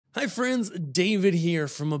Hi friends, David here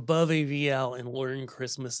from Above AVL and Learn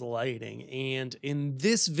Christmas Lighting. And in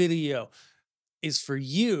this video is for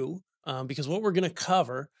you, because what we're going to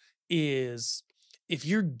cover is if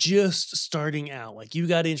you're just starting out, like you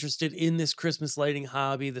got interested in this Christmas lighting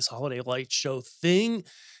hobby, this holiday light show thing,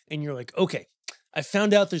 and you're like, okay, I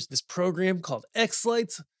found out there's this program called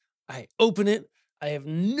xLights. I open it, I have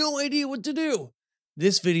no idea what to do.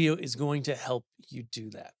 This video is going to help you do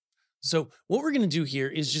that. So, what we're going to do here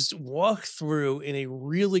is just walk through in a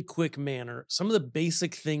really quick manner some of the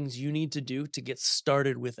basic things you need to do to get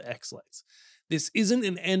started with xLights. This isn't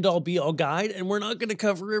an end all be all guide, and we're not going to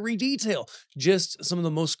cover every detail, just some of the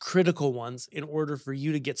most critical ones in order for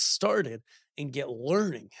you to get started and get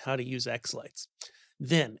learning how to use xLights.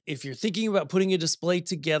 Then, if you're thinking about putting a display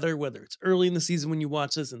together, whether it's early in the season when you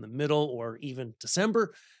watch this, in the middle, or even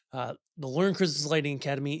December, the Learn Christmas Lighting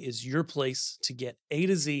Academy is your place to get A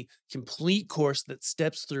to Z complete course that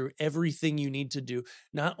steps through everything you need to do,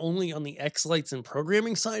 not only on the X lights and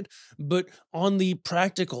programming side, but on the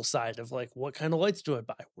practical side of like, what kind of lights do I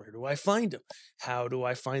buy? Where do I find them? How do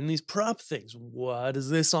I find these prop things? What does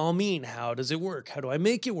this all mean? How does it work? How do I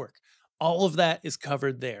make it work? All of that is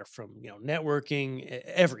covered there, from networking,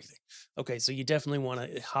 everything. Okay, so you definitely want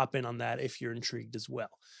to hop in on that if you're intrigued as well.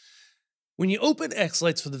 When you open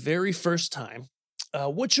xLights for the very first time,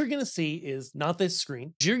 what you're going to see is not this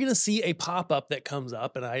screen. You're going to see a pop-up that comes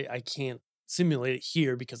up, and I can't simulate it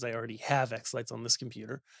here because I already have xLights on this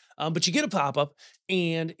computer. But you get a pop-up,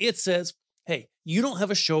 and it says, hey, you don't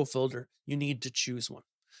have a show folder. You need to choose one.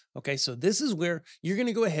 Okay, so this is where you're going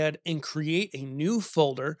to go ahead and create a new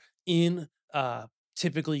folder in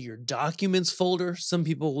typically your documents folder. Some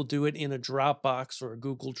people will do it in a Dropbox or a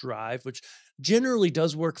Google Drive, which generally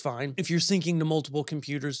does work fine. If you're syncing to multiple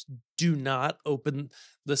computers, do not open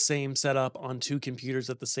the same setup on two computers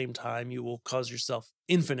at the same time. You will cause yourself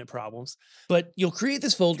infinite problems. But you'll create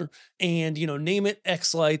this folder and name it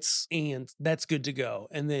xLights, and that's good to go.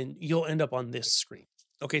 And then you'll end up on this screen.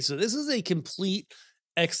 Okay, so this is a complete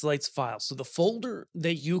xLights file. So the folder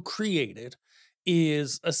that you created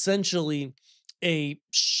is essentially a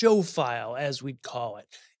show file, as we'd call it.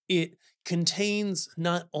 It contains,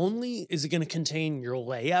 not only is it going to contain your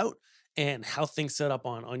layout and how things set up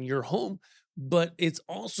on your home, but it's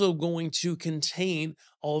also going to contain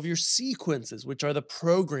all of your sequences, which are the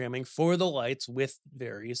programming for the lights with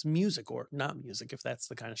various music or not music, if that's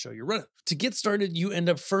the kind of show you're running. To get started, you end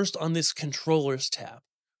up first on this controllers tab.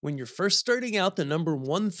 When you're first starting out, the number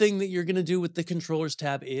one thing that you're going to do with the controllers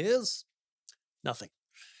tab is nothing.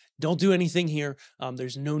 Don't do anything here.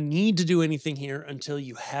 There's no need to do anything here until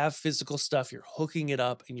you have physical stuff, you're hooking it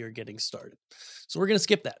up, and you're getting started. So we're going to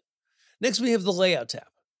skip that. Next, we have the Layout tab.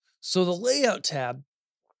 So the Layout tab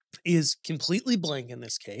is completely blank in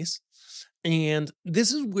this case. And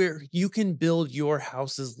this is where you can build your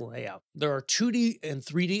house's layout. There are 2D and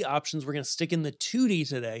 3D options. We're going to stick in the 2D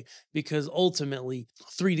today because ultimately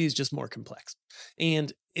 3D is just more complex.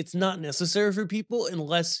 And it's not necessary for people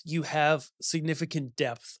unless you have significant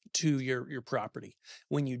depth to your property.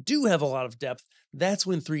 When you do have a lot of depth, that's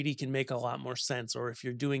when 3D can make a lot more sense, or if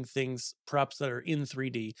you're doing things, props that are in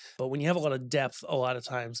 3D. But when you have a lot of depth, a lot of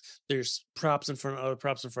times there's props in front of other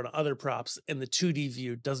props in front of other props, and the 2D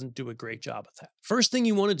view doesn't do a great job of that. First thing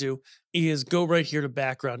you want to do is go right here to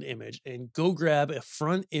background image and go grab a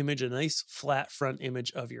front image, a nice flat front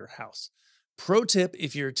image of your house. Pro tip,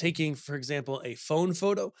 if you're taking, for example, a phone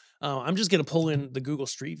photo, I'm just going to pull in the Google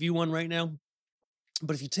Street View one right now.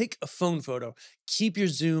 But if you take a phone photo, keep your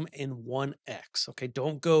zoom in 1x, okay?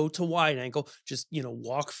 Don't go to wide angle, just,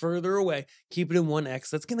 walk further away, keep it in 1x.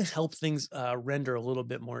 That's gonna help things render a little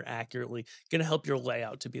bit more accurately, gonna help your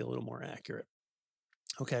layout to be a little more accurate.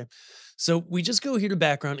 Okay, so we just go here to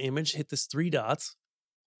background image, hit this 3 dots,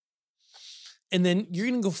 and then you're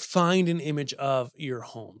gonna go find an image of your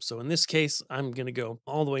home. So in this case, I'm gonna go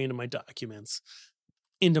all the way into my documents,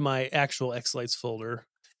 into my actual xLights folder,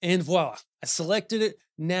 and voila, I selected it.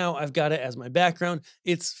 Now I've got it as my background.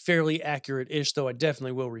 It's fairly accurate-ish, though I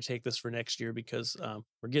definitely will retake this for next year because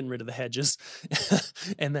we're getting rid of the hedges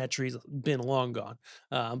and that tree's been long gone.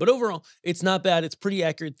 But overall, it's not bad. It's pretty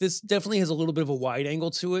accurate. This definitely has a little bit of a wide angle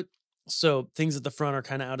to it. So things at the front are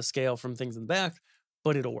kind of out of scale from things in the back,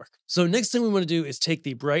 but it'll work. So next thing we want to do is take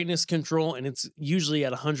the brightness control, and it's usually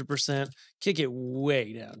at 100%, kick it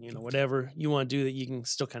way down, whatever you want to do that you can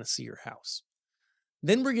still kind of see your house.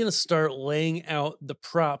 Then we're going to start laying out the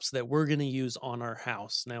props that we're going to use on our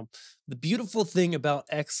house. Now, the beautiful thing about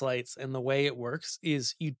xLights and the way it works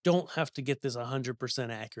is you don't have to get this 100%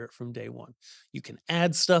 accurate from day one. You can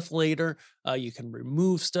add stuff later, you can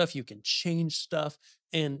remove stuff, you can change stuff.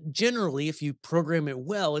 And generally, if you program it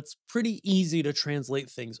well, it's pretty easy to translate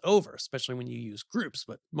things over, especially when you use groups,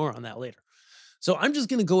 but more on that later. So I'm just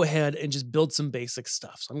going to go ahead and just build some basic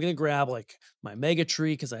stuff. So I'm going to grab like my mega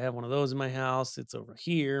tree because I have one of those in my house. It's over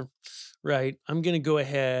here, right? I'm going to go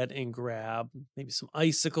ahead and grab maybe some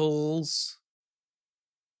icicles.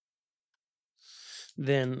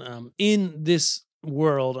 Then in this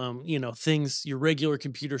world, things, your regular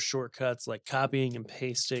computer shortcuts like copying and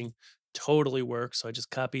pasting totally work. So I just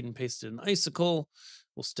copied and pasted an icicle.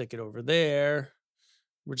 We'll stick it over there.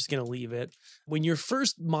 We're just going to leave it. When you're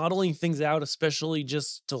first modeling things out, especially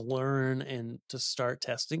just to learn and to start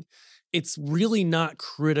testing, it's really not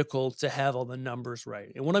critical to have all the numbers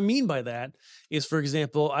right. And what I mean by that is, for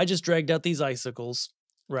example, I just dragged out these icicles,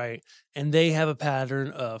 right? And they have a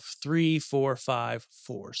pattern of 3, 4, 5,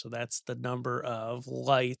 4. So that's the number of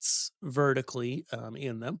lights vertically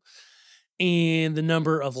in them. And the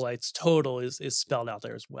number of lights total is spelled out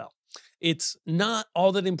there as well. It's not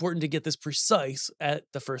all that important to get this precise at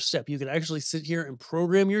the first step. You can actually sit here and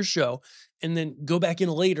program your show and then go back in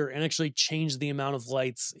later and actually change the amount of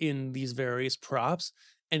lights in these various props,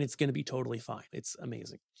 and it's going to be totally fine. It's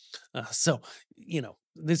amazing.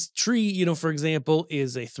 This tree, for example,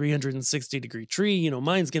 is a 360-degree tree.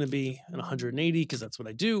 Mine's going to be an 180 because that's what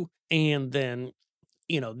I do. And then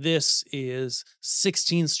this is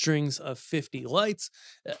 16 strings of 50 lights.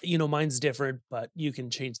 Mine's different, but you can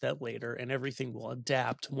change that later and everything will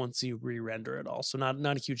adapt once you re-render it all. So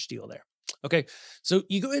not a huge deal there. Okay, so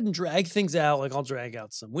you go ahead and drag things out. Like I'll drag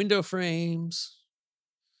out some window frames,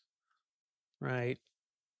 right?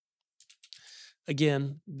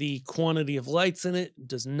 Again, the quantity of lights in it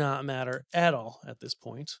does not matter at all at this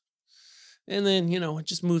point. And then,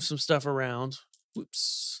 just move some stuff around.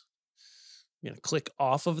 Whoops. I'm going to click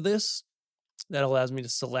off of this. That allows me to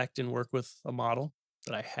select and work with a model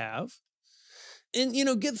that I have. And,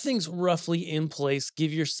 get things roughly in place.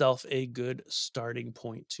 Give yourself a good starting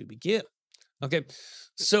point to begin. Okay,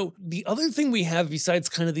 so the other thing we have besides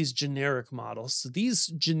kind of these generic models, so these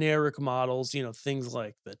generic models, things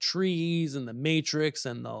like the trees and the matrix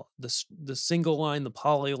and the single line, the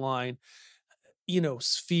polyline,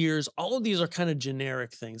 spheres, all of these are kind of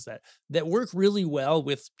generic things that work really well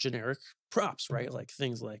with generic props, right? Like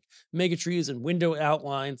things like megatrees and window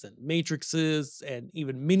outlines and matrices and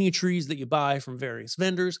even mini trees that you buy from various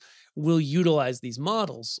vendors will utilize these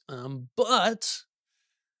models. But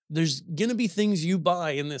there's going to be things you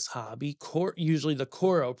buy in this hobby, usually the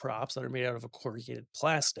Coro props that are made out of a corrugated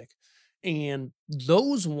plastic. And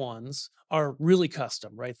those ones are really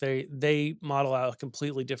custom, right? They model out a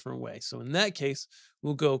completely different way. So in that case,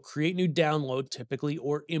 we'll go create new download typically,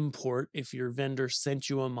 or import if your vendor sent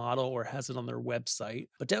you a model or has it on their website.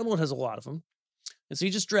 But download has a lot of them. And so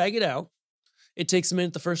you just drag it out. It takes a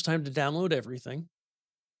minute the first time to download everything.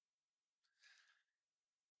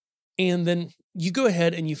 And then you go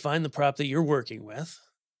ahead and you find the prop that you're working with.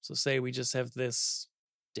 So say we just have this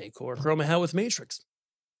decor chroma hat with matrix.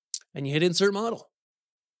 And you hit insert model.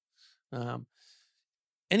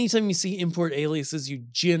 Anytime you see import aliases, you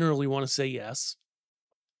generally want to say yes.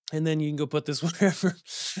 And then you can go put this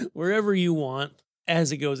wherever you want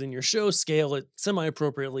as it goes in your show, scale it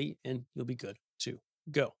semi-appropriately, and you'll be good to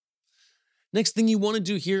go. Next thing you want to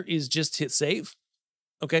do here is just hit save.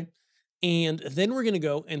 Okay. And then we're going to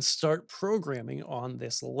go and start programming on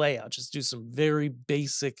this layout. Just do some very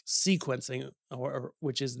basic sequencing,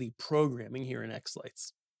 which is the programming here in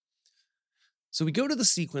xLights. So we go to the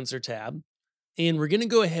sequencer tab, and we're going to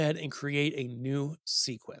go ahead and create a new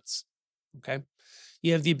sequence. Okay.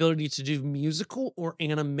 You have the ability to do musical or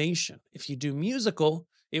animation. If you do musical,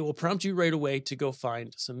 it will prompt you right away to go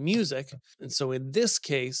find some music. And so in this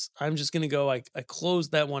case, I'm just going to go, I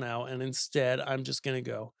closed that one out, and instead I'm just going to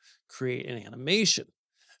go create an animation.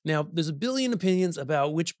 Now, there's a billion opinions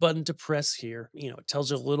about which button to press here. It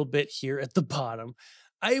tells you a little bit here at the bottom.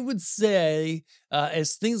 I would say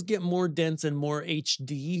as things get more dense and more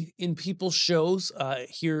HD in people's shows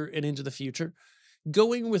here and into the future,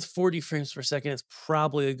 going with 40 frames per second is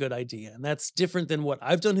probably a good idea. And that's different than what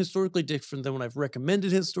I've done historically, different than what I've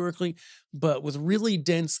recommended historically. But with really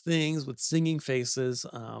dense things, with singing faces,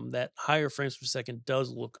 that higher frames per second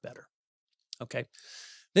does look better. Okay.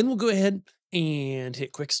 Then we'll go ahead and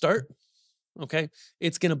hit quick start. Okay.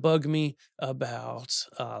 It's going to bug me about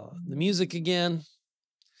the music again.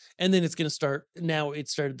 And then it's going to start. Now it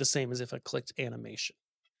started the same as if I clicked animation.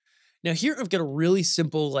 Now here I've got a really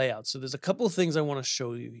simple layout. So there's a couple of things I want to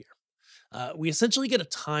show you here. We essentially get a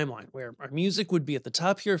timeline where our music would be at the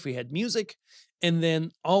top here if we had music. And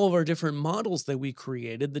then all of our different models that we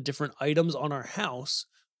created, the different items on our house,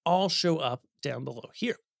 all show up down below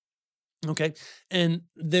here. Okay. And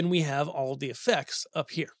then we have all the effects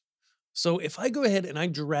up here. So if I go ahead and I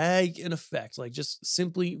drag an effect, like just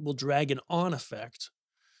simply will drag an on effect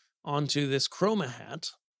onto this chroma hat,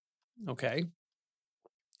 okay,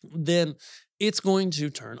 then it's going to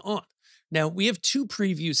turn on. Now we have two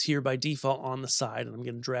previews here by default on the side, and I'm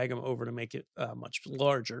going to drag them over to make it much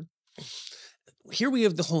larger. Here we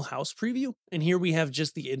have the whole house preview, and here we have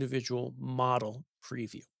just the individual model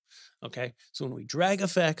preview. Okay, so when we drag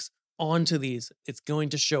effects onto these, it's going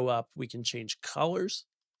to show up. We can change colors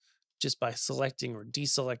just by selecting or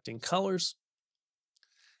deselecting colors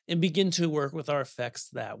and begin to work with our effects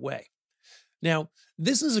that way. Now,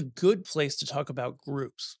 this is a good place to talk about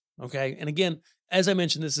groups. Okay, and again, as I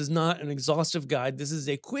mentioned, this is not an exhaustive guide. This is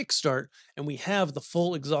a quick start, and we have the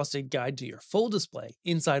full exhaustive guide to your full display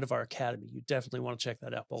inside of our academy. You definitely want to check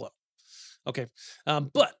that out below. Okay,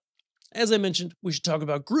 but as I mentioned, we should talk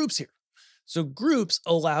about groups here. So groups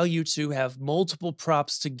allow you to have multiple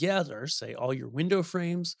props together, say all your window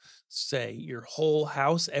frames, say your whole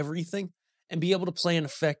house, everything, and be able to play an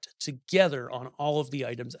effect together on all of the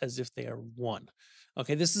items as if they are one.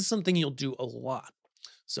 Okay, this is something you'll do a lot.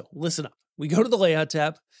 So listen up. We go to the layout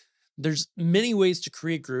tab. There's many ways to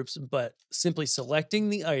create groups, but simply selecting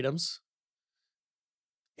the items,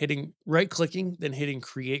 hitting right clicking, then hitting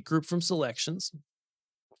create group from selections,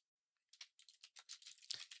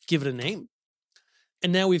 give it a name,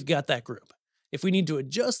 and now we've got that group. If we need to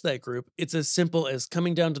adjust that group, it's as simple as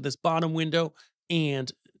coming down to this bottom window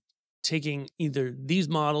and taking either these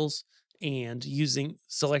models and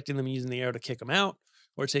selecting them using the arrow to kick them out,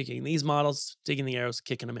 or taking these models, taking the arrows,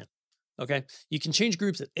 kicking them in. Okay, you can change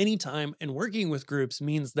groups at any time, and working with groups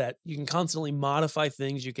means that you can constantly modify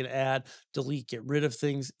things. You can add, delete, get rid of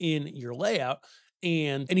things in your layout,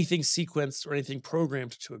 and anything sequenced or anything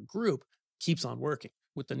programmed to a group keeps on working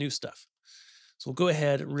with the new stuff. So we'll go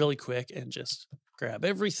ahead really quick and just grab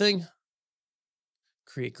everything,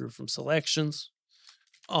 create group from selections,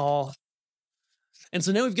 all. And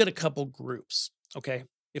so now we've got a couple groups, okay?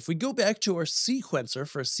 If we go back to our sequencer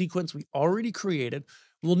for a sequence we already created,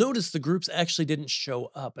 we'll notice the groups actually didn't show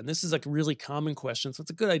up. And this is like a really common question, so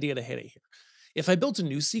it's a good idea to hit it here. If I built a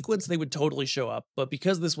new sequence, they would totally show up. But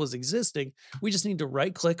because this was existing, we just need to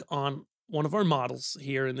right click on one of our models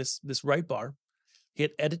here in this right bar,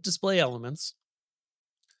 hit edit display elements,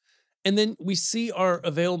 and then we see our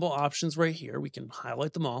available options right here. We can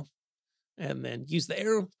highlight them all and then use the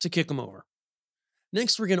arrow to kick them over.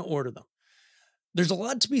 Next, we're going to order them. There's a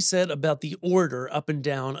lot to be said about the order up and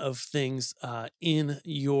down of things in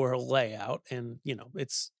your layout. And,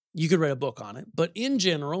 you could write a book on it. But in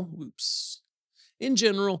general,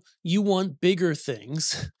 you want bigger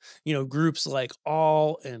things, groups like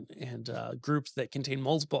all and groups that contain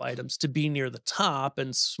multiple items to be near the top,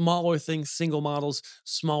 and smaller things, single models,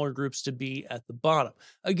 smaller groups to be at the bottom.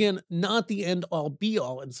 Again, not the end all be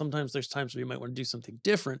all. And sometimes there's times where you might want to do something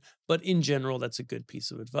different, but in general, that's a good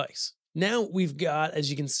piece of advice. Now we've got,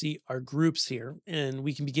 as you can see, our groups here, and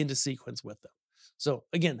we can begin to sequence with them. So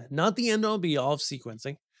again, not the end all be all of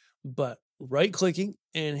sequencing, but right clicking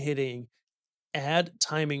and hitting add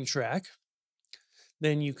timing track.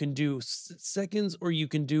 Then you can do seconds, or you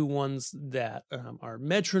can do ones that are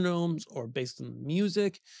metronomes or based on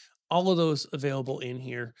music. All of those available in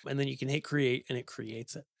here. And then you can hit create and it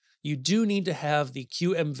creates it. You do need to have the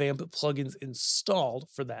QMVamp plugins installed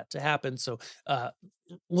for that to happen. So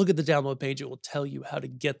look at the download page. It will tell you how to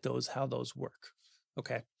get those, how those work.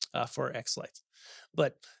 Okay, for xLights.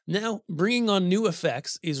 But now bringing on new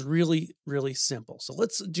effects is really, really simple. So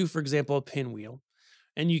let's do, for example, a pinwheel.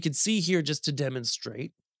 And you can see here, just to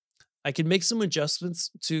demonstrate, I can make some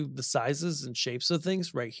adjustments to the sizes and shapes of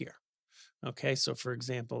things right here. Okay, so for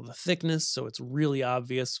example, the thickness, so it's really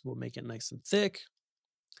obvious, we'll make it nice and thick.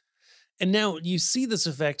 And now you see this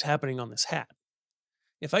effect happening on this hat.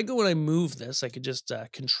 If I go and I move this, I could just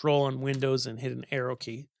control on Windows and hit an arrow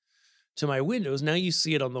key to my windows. Now you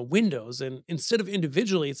see it on the windows, and instead of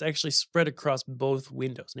individually, it's actually spread across both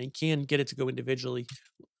windows. Now you can get it to go individually.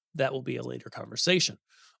 That will be a later conversation.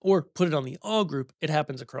 Or put it on the all group. It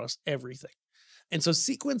happens across everything. And so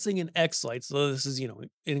sequencing in xLights, though this is, an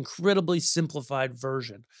incredibly simplified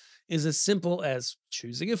version, is as simple as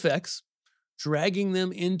choosing effects, dragging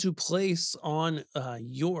them into place on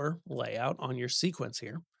your layout, on your sequence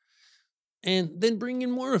here, and then bring in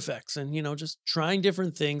more effects and, just trying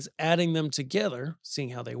different things, adding them together, seeing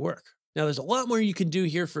how they work. Now, there's a lot more you can do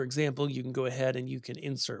here. For example, you can go ahead and you can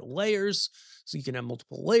insert layers. so you can have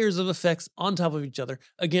multiple layers of effects on top of each other.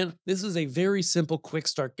 Again, this is a very simple quick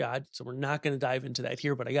start guide, so we're not going to dive into that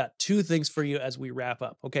here, but I got two things for you as we wrap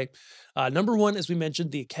up. Okay. Number one, as we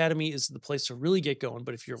mentioned, the Academy is the place to really get going.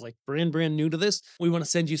 But if you're like brand new to this, we want to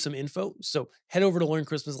send you some info. So head over to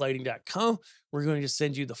learnchristmaslighting.com. We're going to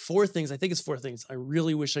send you the 4 things. I think it's 4 things I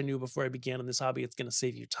really wish I knew before I began in this hobby. It's going to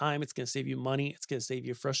save you time. It's going to save you money. It's going to save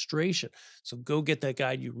you frustration. So go get that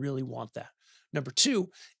guide. You really want that. Number 2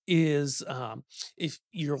 is if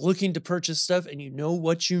you're looking to purchase stuff and you know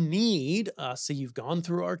what you need, say you've gone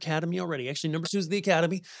through our Academy already. Actually, number 2 is the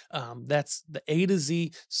Academy. That's the A to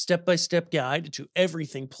Z step-by-step guide to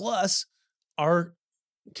everything, plus our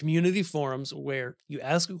community forums where you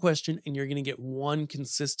ask a question and you're going to get one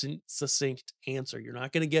consistent, succinct answer. You're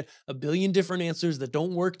not going to get a billion different answers that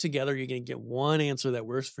don't work together. You're going to get one answer that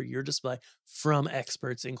works for your display from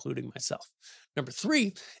experts, including myself. Number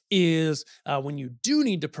 3 is when you do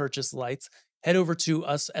need to purchase lights, head over to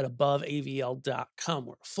us at aboveavl.com.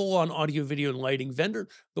 We're a full-on audio, video, and lighting vendor,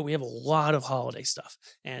 but we have a lot of holiday stuff.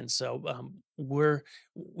 And so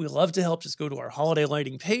we love to help. Just go to our holiday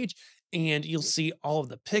lighting page and you'll see all of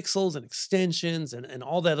the pixels and extensions and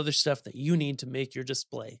all that other stuff that you need to make your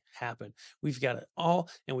display happen. We've got it all,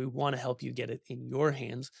 and we want to help you get it in your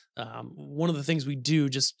hands. One of the things we do,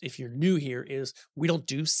 just if you're new here, is we don't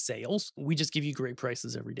do sales. We just give you great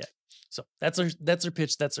prices every day. So that's our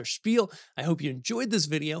pitch. That's our spiel. I hope you enjoyed this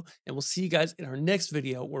video, and we'll see you guys in our next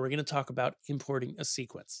video where we're going to talk about importing a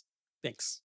sequence. Thanks.